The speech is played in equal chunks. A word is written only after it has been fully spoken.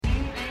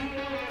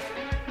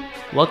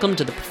Welcome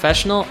to the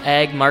Professional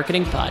Ag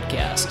Marketing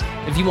Podcast.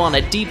 If you want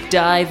a deep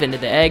dive into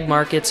the ag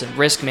markets and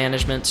risk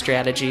management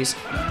strategies,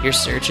 your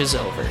search is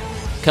over.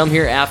 Come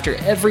here after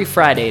every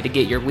Friday to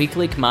get your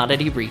weekly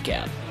commodity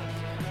recap.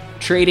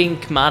 Trading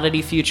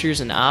commodity futures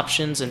and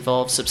options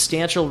involves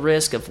substantial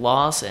risk of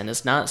loss and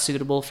is not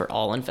suitable for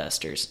all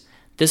investors.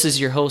 This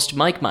is your host,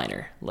 Mike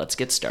Miner. Let's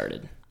get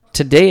started.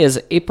 Today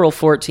is April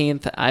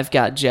 14th. I've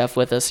got Jeff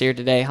with us here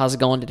today. How's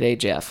it going today,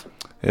 Jeff?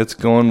 It's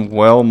going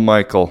well,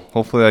 Michael.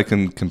 Hopefully I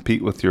can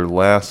compete with your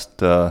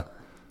last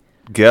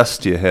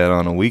guest you had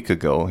on a week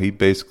ago. He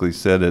basically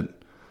said it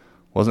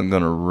wasn't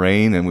going to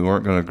rain and we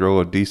weren't going to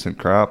grow a decent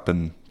crop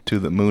and to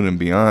the moon and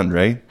beyond,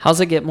 right? How's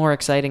it get more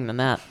exciting than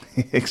that?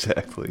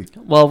 Exactly.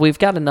 Well, we've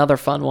got another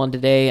fun one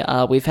today.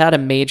 We've had a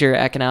major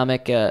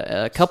economic,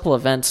 a couple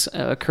events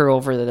occur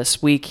over this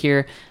week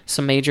here.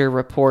 Some major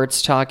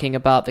reports talking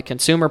about the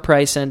consumer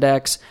price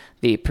index,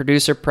 the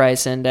producer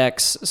price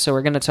index. So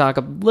we're going to talk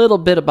a little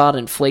bit about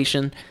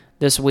inflation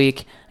this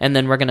week, and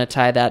then we're going to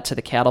tie that to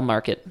the cattle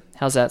market.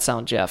 How's that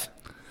sound, Jeff?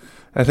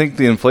 I think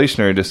the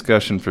inflationary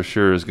discussion for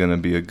sure is going to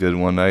be a good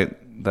one.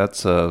 That's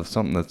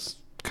something that's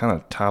kind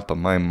of top of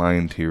my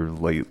mind here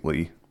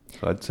lately.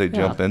 So I'd say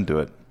jump into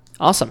it.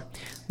 Awesome.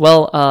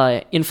 Well,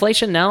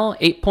 inflation now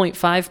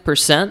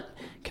 8.5%.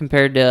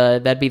 Compared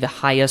to, that'd be the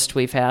highest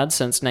we've had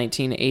since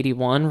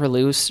 1981,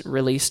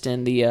 released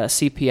in the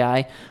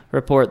CPI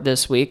report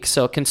this week.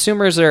 So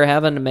consumers are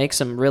having to make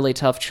some really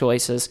tough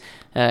choices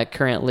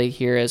currently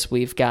here as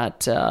we've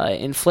got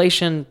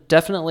inflation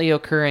definitely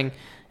occurring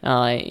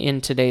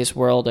in today's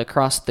world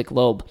across the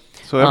globe.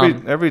 So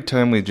every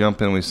time we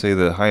jump in, we say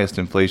the highest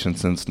inflation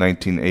since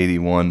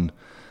 1981,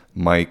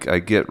 Mike, I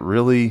get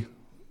really,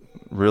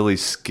 really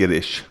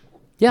skittish.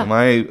 Yeah.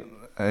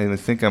 I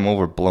think I'm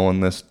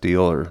overblowing this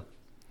deal or...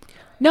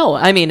 No,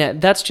 I mean,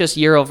 that's just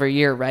year over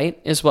year, right,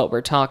 is what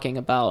we're talking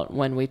about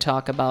when we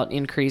talk about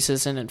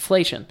increases in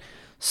inflation.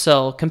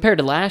 So compared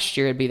to last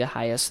year, it'd be the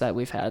highest that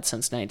we've had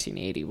since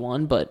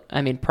 1981. But,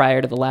 I mean,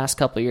 prior to the last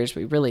couple of years,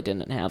 we really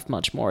didn't have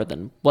much more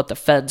than what the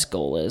Fed's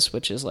goal is,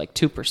 which is like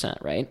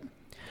 2%, right?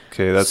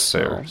 Okay, that's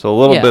fair. So a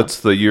little bit's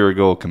the year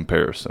ago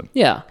comparison.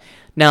 Yeah.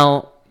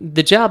 Now,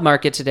 the job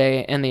market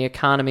today and the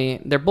economy,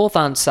 they're both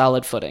on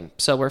solid footing.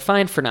 So we're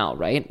fine for now,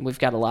 right? We've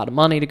got a lot of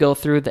money to go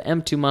through. The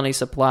M2 money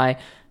supply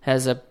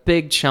has a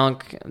big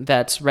chunk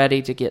that's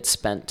ready to get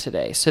spent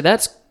today. So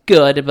that's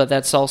good, but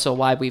that's also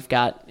why we've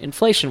got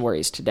inflation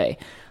worries today.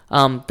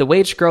 The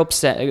wage growth,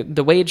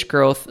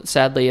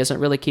 sadly, isn't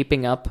really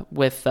keeping up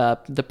with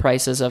the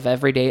prices of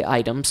everyday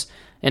items,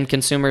 and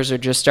consumers are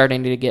just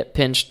starting to get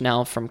pinched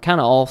now from kind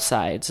of all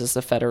sides as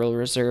the Federal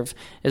Reserve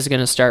is going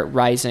to start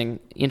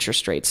rising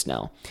interest rates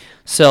now.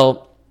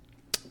 So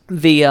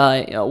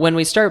when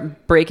we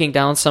start breaking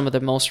down some of the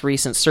most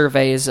recent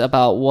surveys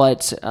about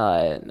what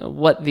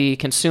the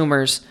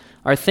consumers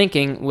are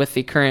thinking with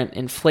the current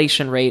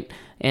inflation rate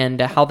and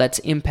how that's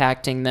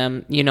impacting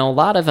them, a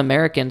lot of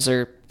Americans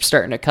are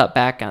starting to cut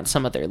back on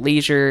some of their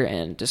leisure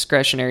and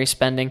discretionary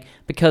spending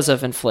because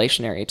of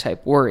inflationary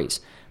type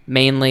worries,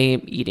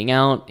 mainly eating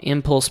out,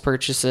 impulse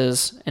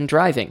purchases, and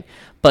driving.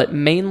 But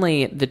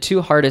mainly the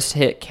two hardest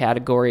hit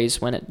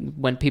categories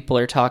when people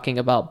are talking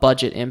about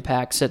budget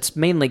impacts, it's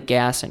mainly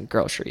gas and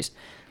groceries,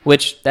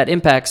 which that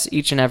impacts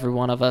each and every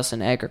one of us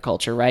in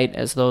agriculture, right?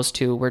 As those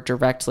two we're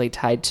directly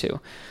tied to.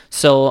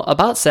 So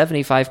about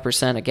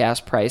 75% of gas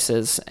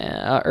prices,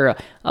 or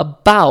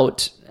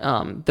about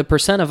the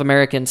percent of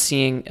Americans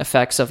seeing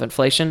effects of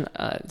inflation,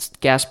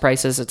 gas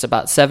prices, it's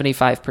about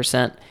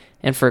 75%.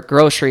 And for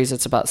groceries,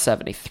 it's about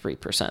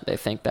 73% they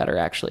think that are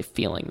actually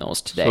feeling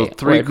those today. So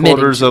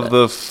 3/4 of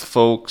the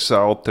folks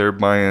out there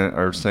buying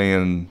are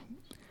saying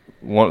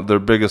one of their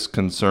biggest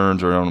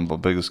concerns, or I don't know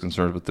about biggest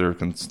concerns, but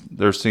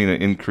they're seeing an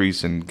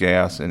increase in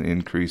gas and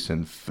increase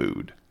in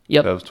food.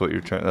 Yep. That's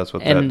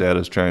what that data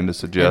is trying to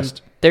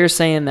suggest. They're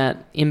saying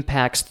that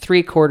impacts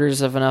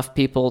 3/4 of enough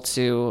people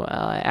to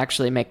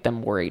actually make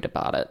them worried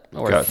about it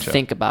or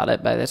think about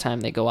it by the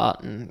time they go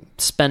out and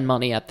spend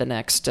money at the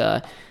next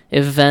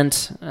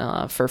event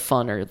for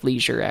fun or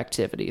leisure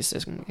activities,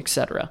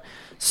 etc.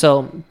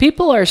 So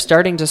people are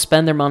starting to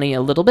spend their money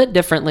a little bit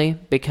differently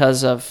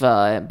because of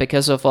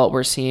what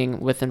we're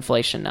seeing with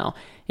inflation now.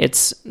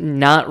 It's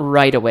not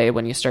right away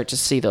when you start to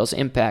see those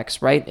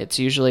impacts, right? It's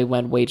usually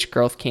when wage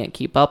growth can't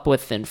keep up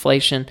with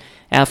inflation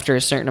after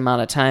a certain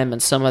amount of time, and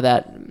some of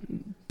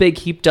that big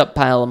heaped up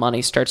pile of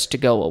money starts to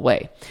go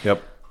away.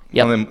 Yep.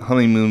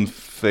 Honeymoon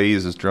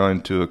phase is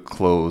drawing to a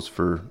close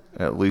for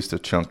at least a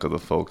chunk of the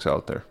folks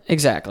out there.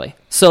 Exactly.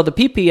 So the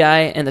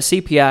PPI and the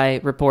CPI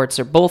reports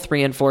are both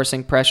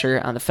reinforcing pressure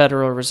on the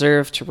Federal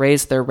Reserve to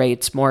raise their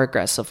rates more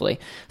aggressively.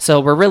 So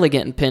we're really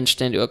getting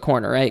pinched into a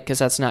corner, right? Because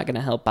that's not going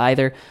to help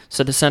either.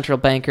 So the central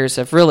bankers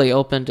have really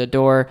opened a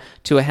door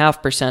to a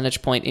 0.5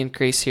 percentage point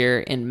increase here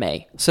in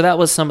May. So that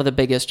was some of the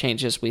biggest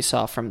changes we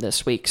saw from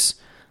this week's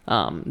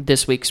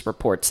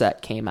reports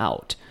that came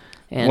out.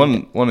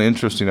 And one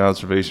interesting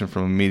observation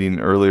from a meeting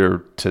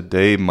earlier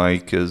today,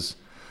 Mike, is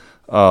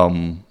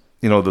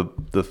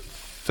the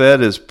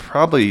Fed is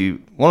probably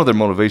one of their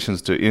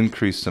motivations to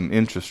increase some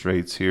interest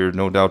rates here,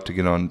 no doubt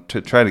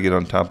to try to get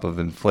on top of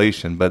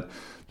inflation, but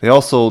they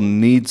also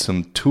need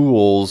some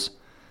tools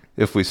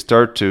if we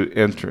start to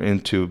enter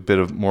into a bit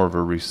of more of a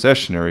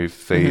recessionary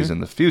phase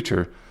in the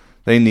future.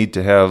 They need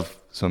to have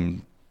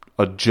some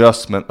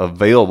adjustment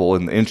available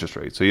in the interest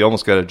rate. So you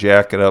almost got to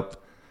jack it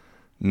up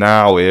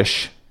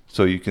now-ish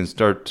so you can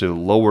start to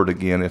lower it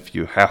again if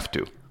you have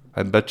to.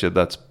 I bet you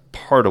that's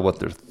part of what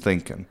they're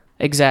thinking.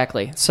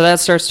 Exactly. So that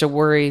starts to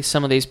worry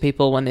some of these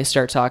people when they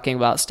start talking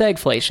about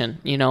stagflation,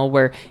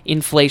 where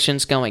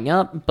inflation's going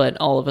up, but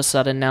all of a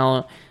sudden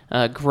now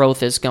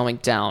growth is going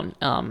down.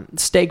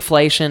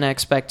 Stagflation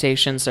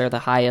expectations are the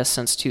highest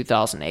since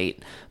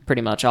 2008,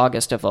 pretty much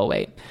August of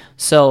 2008.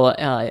 So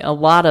a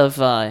lot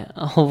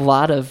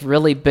of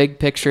really big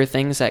picture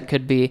things that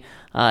could be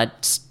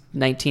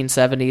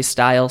 1970s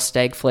style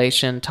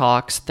stagflation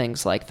talks,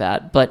 things like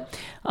that. But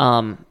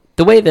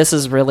the way this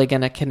is really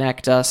going to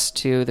connect us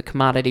to the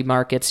commodity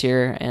markets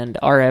here and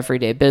our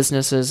everyday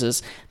businesses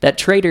is that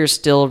traders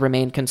still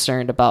remain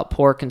concerned about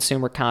poor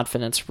consumer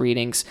confidence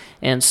readings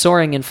and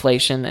soaring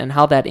inflation and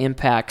how that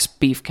impacts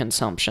beef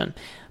consumption.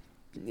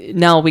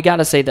 Now, we got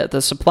to say that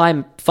the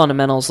supply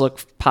fundamentals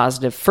look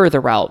positive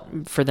further out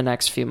for the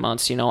next few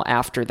months.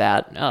 After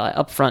that,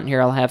 up front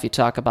here, I'll have you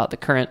talk about the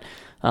current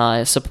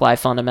supply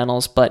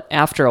fundamentals, but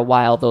after a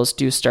while, those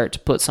do start to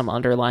put some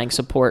underlying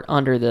support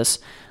under this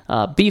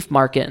beef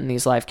market and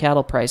these live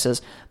cattle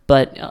prices.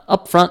 But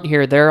up front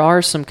here, there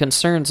are some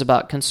concerns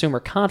about consumer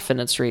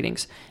confidence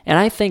readings. And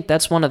I think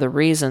that's one of the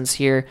reasons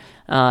here,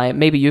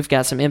 maybe you've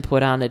got some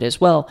input on it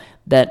as well,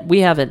 that we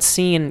haven't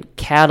seen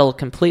cattle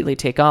completely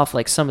take off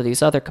like some of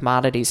these other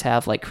commodities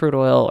have, like crude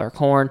oil or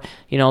corn.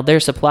 Their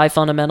supply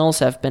fundamentals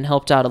have been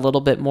helped out a little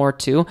bit more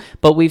too,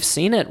 but we've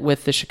seen it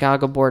with the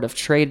Chicago Board of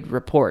Trade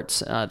reports,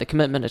 the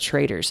commitment of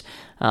traders,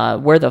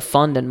 where the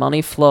fund and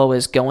money flow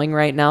is going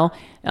right now.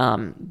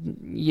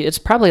 It's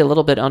probably a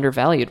little bit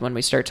undervalued when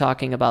we start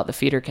talking about the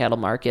feeder cattle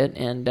market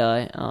and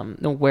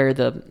where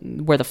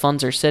the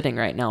funds are sitting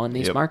right now in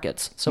these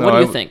markets. So what do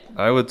you think?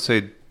 I would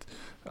say,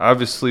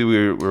 obviously,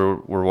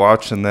 we're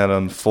watching that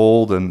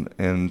unfold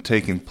and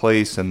taking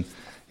place. And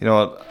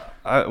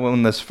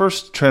when this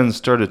first trend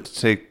started to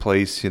take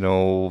place,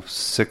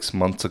 6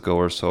 months ago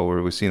or so,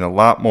 where we've seen a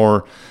lot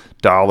more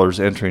dollars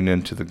entering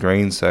into the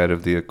grain side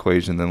of the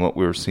equation than what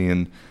we were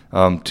seeing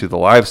to the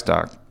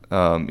livestock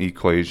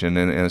equation,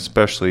 and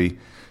especially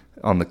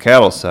on the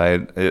cattle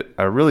side,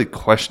 I really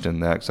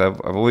question that because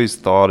I've always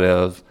thought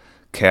of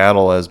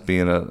cattle as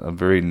being a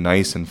very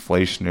nice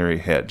inflationary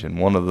hedge, and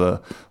one of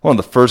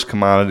the first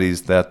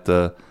commodities that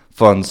the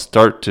funds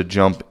start to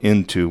jump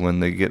into when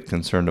they get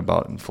concerned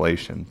about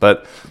inflation.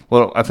 But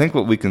I think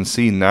what we can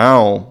see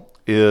now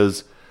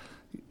is,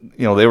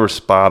 they were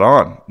spot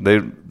on.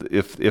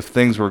 If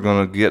things were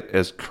going to get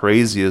as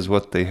crazy as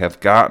what they have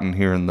gotten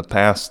here in the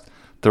past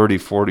 30,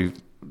 40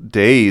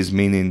 days,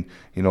 meaning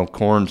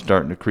corn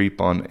starting to creep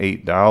on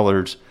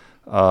 $8,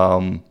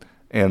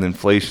 and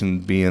inflation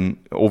being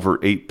over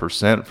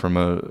 8%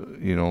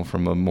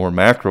 from a more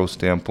macro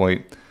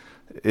standpoint,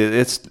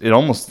 it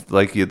almost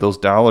like those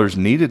dollars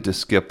needed to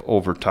skip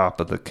over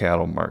top of the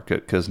cattle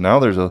market, because now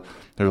there's a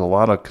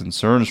lot of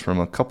concerns from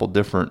a couple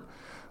different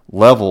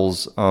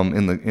levels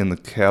in the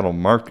cattle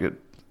market,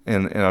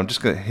 and I'm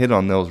just going to hit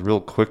on those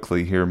real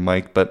quickly here,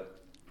 Mike. But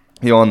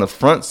on the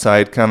front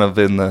side, kind of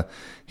in the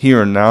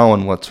here and now,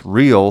 and what's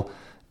real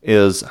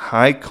is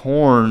high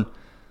corn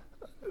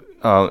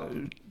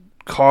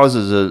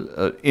causes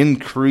an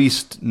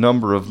increased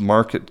number of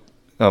market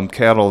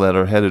cattle that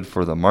are headed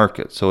for the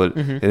market. So it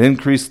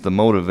increased the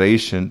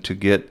motivation to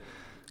get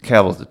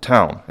cattle to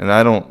town,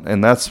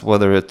 and that's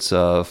whether it's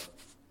a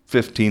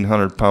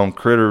 1,500-pound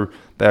critter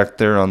back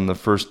there on the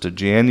 1st of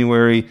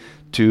January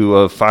to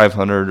a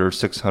 500 or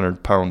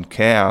 600-pound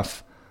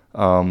calf.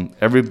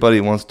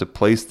 Everybody wants to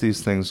place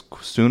these things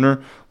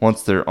sooner.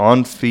 Once they're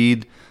on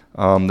feed,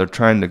 they're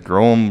trying to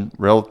grow them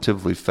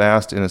relatively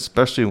fast, and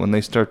especially when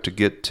they start to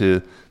get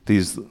to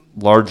these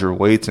larger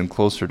weights and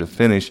closer to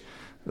finish,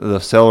 the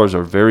sellers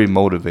are very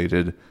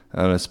motivated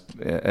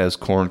as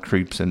corn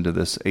creeps into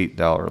this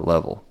 $8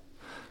 level.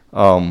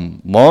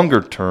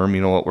 Longer term,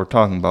 what we're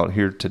talking about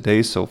here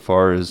today so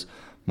far is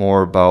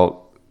more about,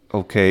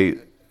 okay,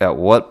 at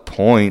what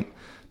point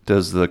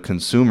does the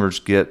consumers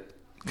get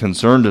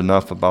concerned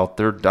enough about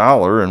their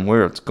dollar and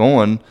where it's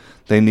going,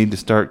 they need to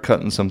start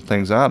cutting some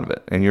things out of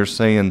it. And you're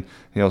saying,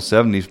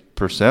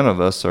 70% of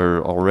us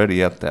are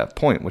already at that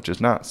point, which is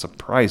not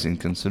surprising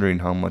considering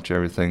how much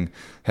everything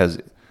has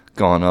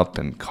gone up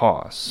in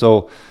cost.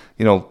 So,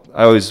 we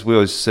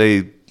always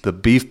say the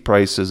beef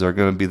prices are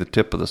going to be the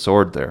tip of the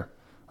sword there.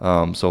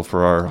 So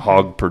for our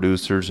hog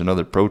producers and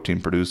other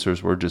protein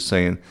producers, we're just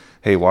saying,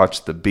 hey,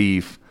 watch the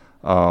beef.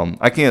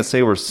 I can't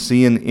say we're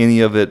seeing any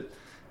of it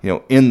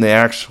in the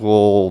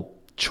actual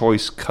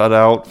choice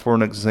cutout, for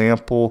an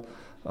example.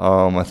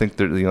 I think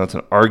that it's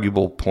an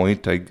arguable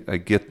point. I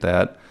get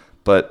that,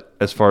 but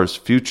as far as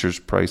futures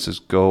prices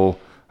go,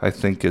 I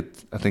think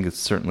it's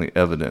certainly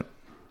evident.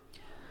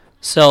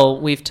 So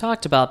we've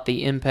talked about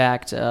the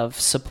impact of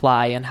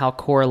supply and how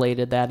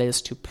correlated that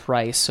is to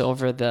price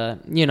over the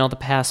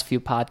past few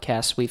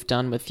podcasts we've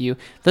done with you.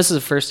 This is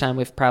the first time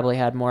we've probably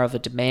had more of a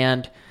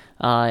demand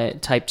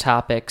type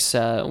topics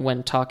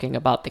when talking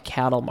about the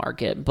cattle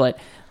market. But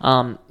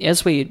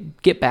as we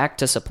get back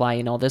to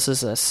supply, this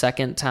is a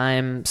second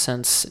time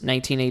since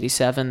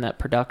 1987 that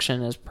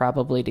production is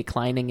probably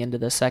declining into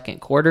the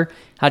second quarter.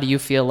 How do you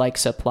feel like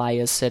supply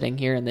is sitting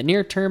here in the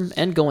near term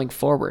and going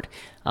forward?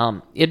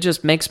 It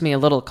just makes me a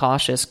little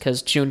cautious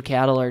because June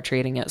cattle are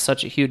trading at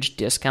such a huge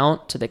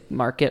discount to the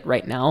market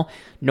right now.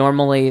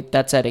 Normally,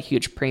 that's at a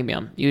huge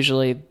premium.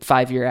 Usually,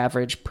 5-year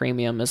average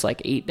premium is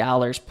like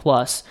 $8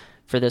 plus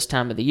for this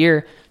time of the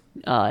year.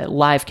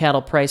 Live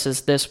cattle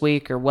prices this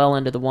week are well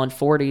into the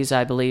 140s,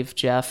 I believe,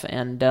 Jeff,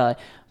 and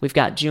we've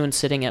got June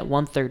sitting at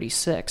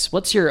 136.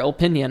 What's your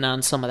opinion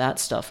on some of that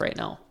stuff right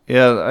now?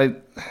 Yeah,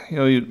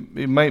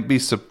 you might be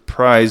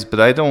surprised, but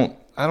I don't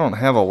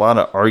have a lot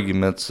of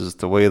arguments as to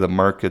the way the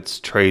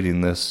market's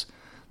trading this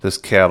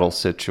cattle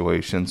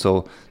situation.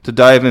 So to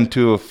dive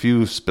into a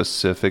few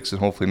specifics and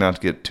hopefully not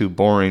to get too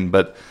boring,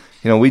 but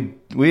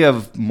we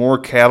have more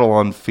cattle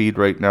on feed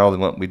right now than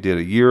what we did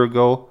a year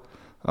ago.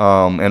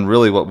 And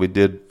really what we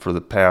did for the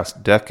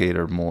past decade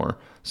or more.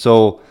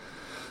 So,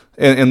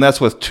 and that's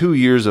with 2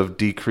 years of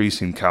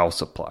decreasing cow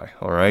supply,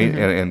 all right,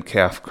 and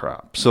calf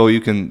crop. So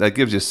that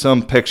gives you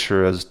some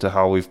picture as to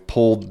how we've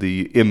pulled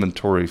the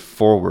inventory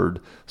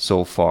forward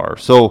so far.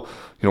 So,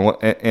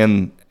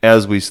 and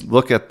as we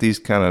look at these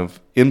kind of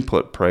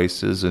input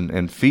prices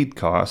and feed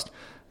cost,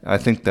 I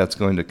think that's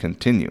going to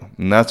continue.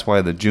 And that's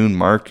why the June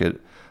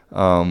market,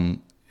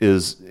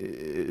 is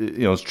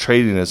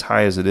trading as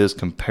high as it is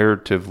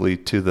comparatively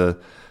to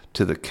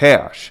the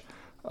cash.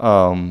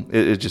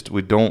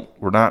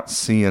 We're not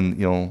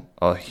seeing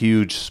a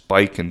huge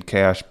spike in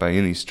cash by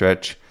any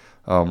stretch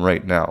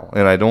right now,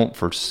 and I don't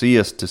foresee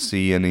us to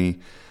see any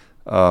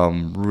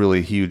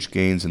really huge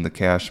gains in the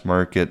cash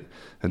market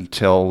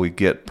until we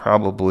get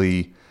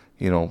probably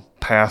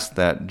past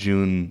that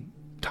June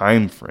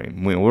time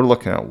frame. We're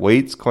looking at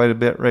weights quite a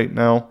bit right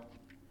now.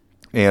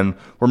 And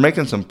we're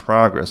making some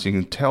progress. You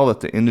can tell that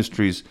the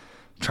industry's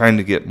trying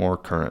to get more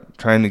current,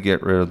 trying to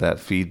get rid of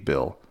that feed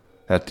bill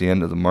at the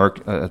end of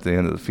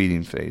the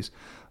feeding phase.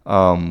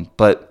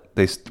 But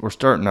we're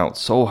starting out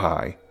so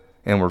high,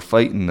 and we're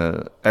fighting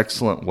the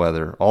excellent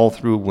weather all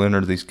through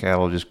winter. These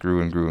cattle just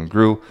grew and grew and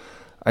grew.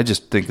 I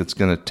just think it's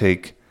going to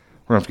take.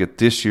 We're going to have to get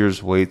this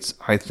year's weights,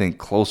 I think,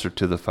 closer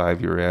to the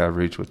 5-year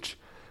average, which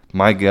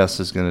my guess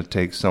is going to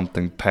take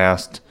something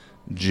past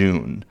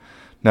June.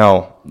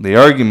 Now, the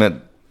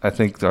argument I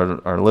think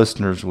our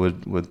listeners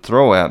would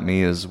throw at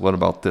me is, what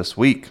about this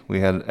week? We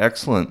had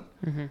excellent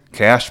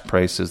cash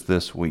prices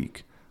this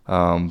week.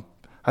 I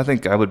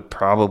think I would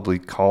probably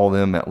call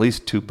them at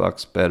least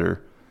 $2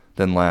 better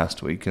than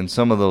last week. And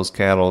some of those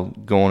cattle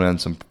going on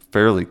some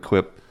fairly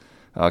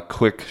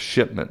quick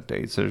shipment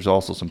dates. There's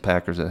also some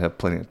packers that have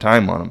plenty of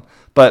time on them.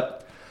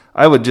 But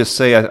I would just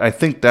say I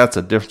think that's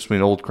a difference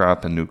between old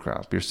crop and new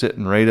crop. You're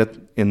sitting right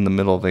in the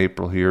middle of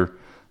April here.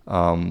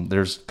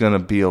 There's going to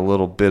be a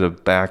little bit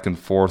of back and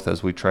forth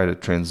as we try to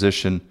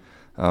transition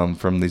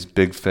from these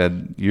big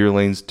fed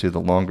yearlings to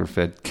the longer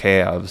fed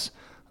calves.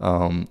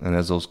 And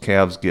as those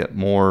calves get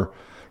more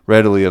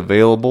readily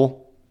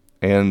available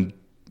and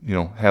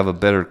have a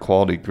better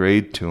quality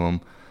grade to them,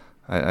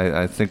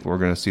 I think we're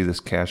going to see this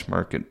cash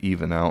market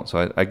even out.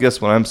 So I guess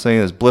what I'm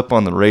saying is blip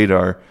on the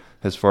radar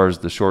as far as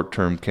the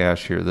short-term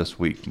cash here this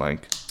week,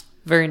 Mike.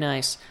 Very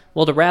nice.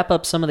 Well, to wrap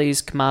up some of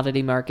these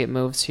commodity market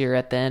moves here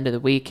at the end of the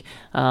week,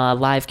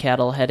 live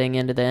cattle heading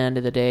into the end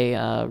of the day,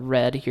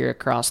 red here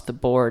across the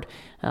board.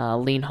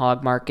 Lean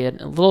hog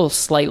market, a little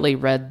slightly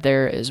red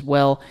there as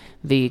well.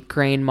 The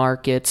grain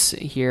markets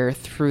here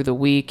through the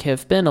week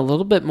have been a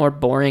little bit more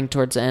boring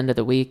towards the end of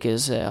the week,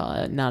 as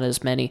not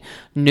as many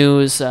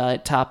news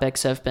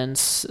topics have been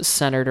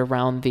centered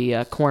around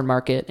the corn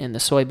market and the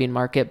soybean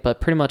market, but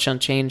pretty much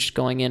unchanged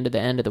going into the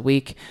end of the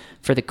week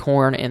for the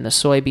corn and the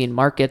soybean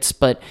markets.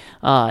 But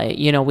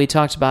we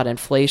talked about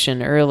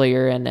inflation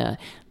earlier, and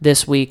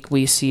this week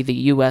we see the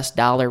U.S.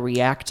 dollar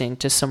reacting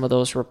to some of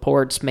those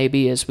reports,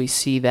 maybe as we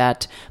see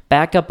that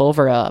back up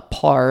over a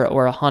par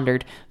or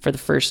 100 for the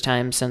first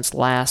time since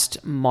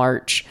last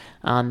March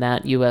on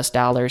that U.S.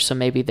 dollar. So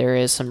maybe there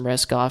is some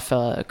risk off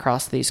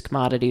across these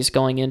commodities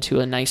going into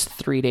a nice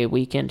 3-day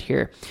weekend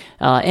here.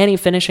 Any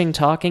finishing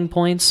talking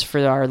points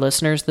for our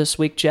listeners this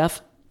week,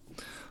 Jeff?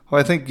 Well,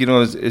 I think,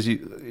 as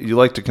you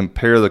like to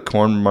compare the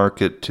corn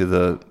market to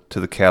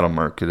the cattle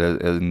market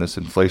in this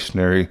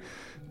inflationary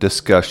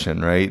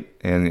discussion, right?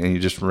 And you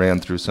just ran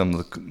through some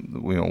of the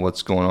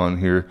what's going on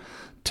here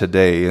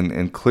today,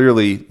 and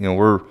clearly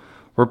we're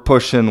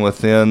pushing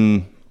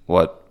within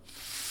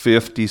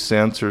 50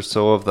 cents or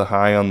so of the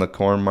high on the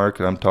corn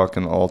market. I'm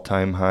talking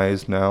all-time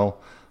highs now,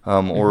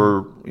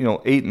 or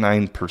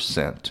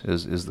 8-9%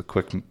 is the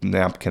quick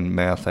napkin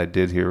math I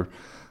did here,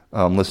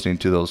 listening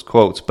to those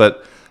quotes.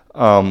 But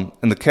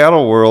in the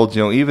cattle world,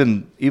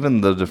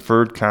 even the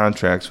deferred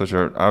contracts, which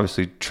are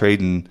obviously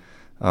trading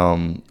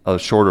a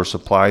shorter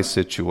supply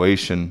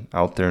situation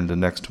out there in the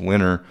next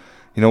winter,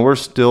 we're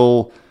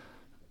still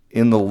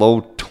in the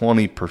low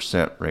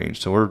 20%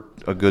 range. So we're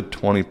a good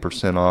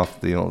 20% off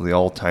the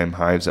all-time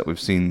highs that we've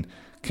seen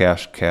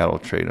cash cattle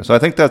trading. So I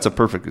think that's a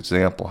perfect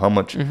example how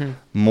much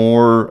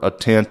more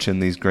attention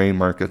these grain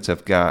markets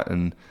have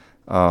gotten,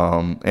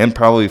 and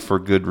probably for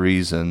good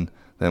reason,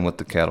 than what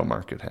the cattle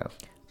market have.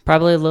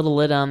 Probably a little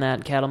lit on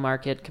that cattle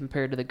market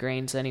compared to the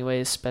grains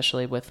anyways,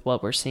 especially with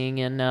what we're seeing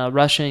in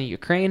Russia and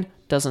Ukraine.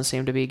 Doesn't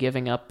seem to be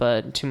giving up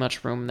too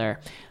much room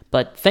there.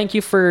 But thank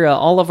you for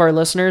all of our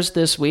listeners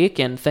this week,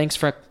 and thanks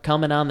for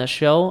coming on the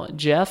show,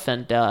 Jeff,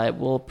 and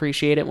we'll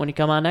appreciate it when you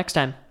come on next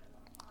time.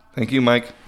 Thank you, Mike.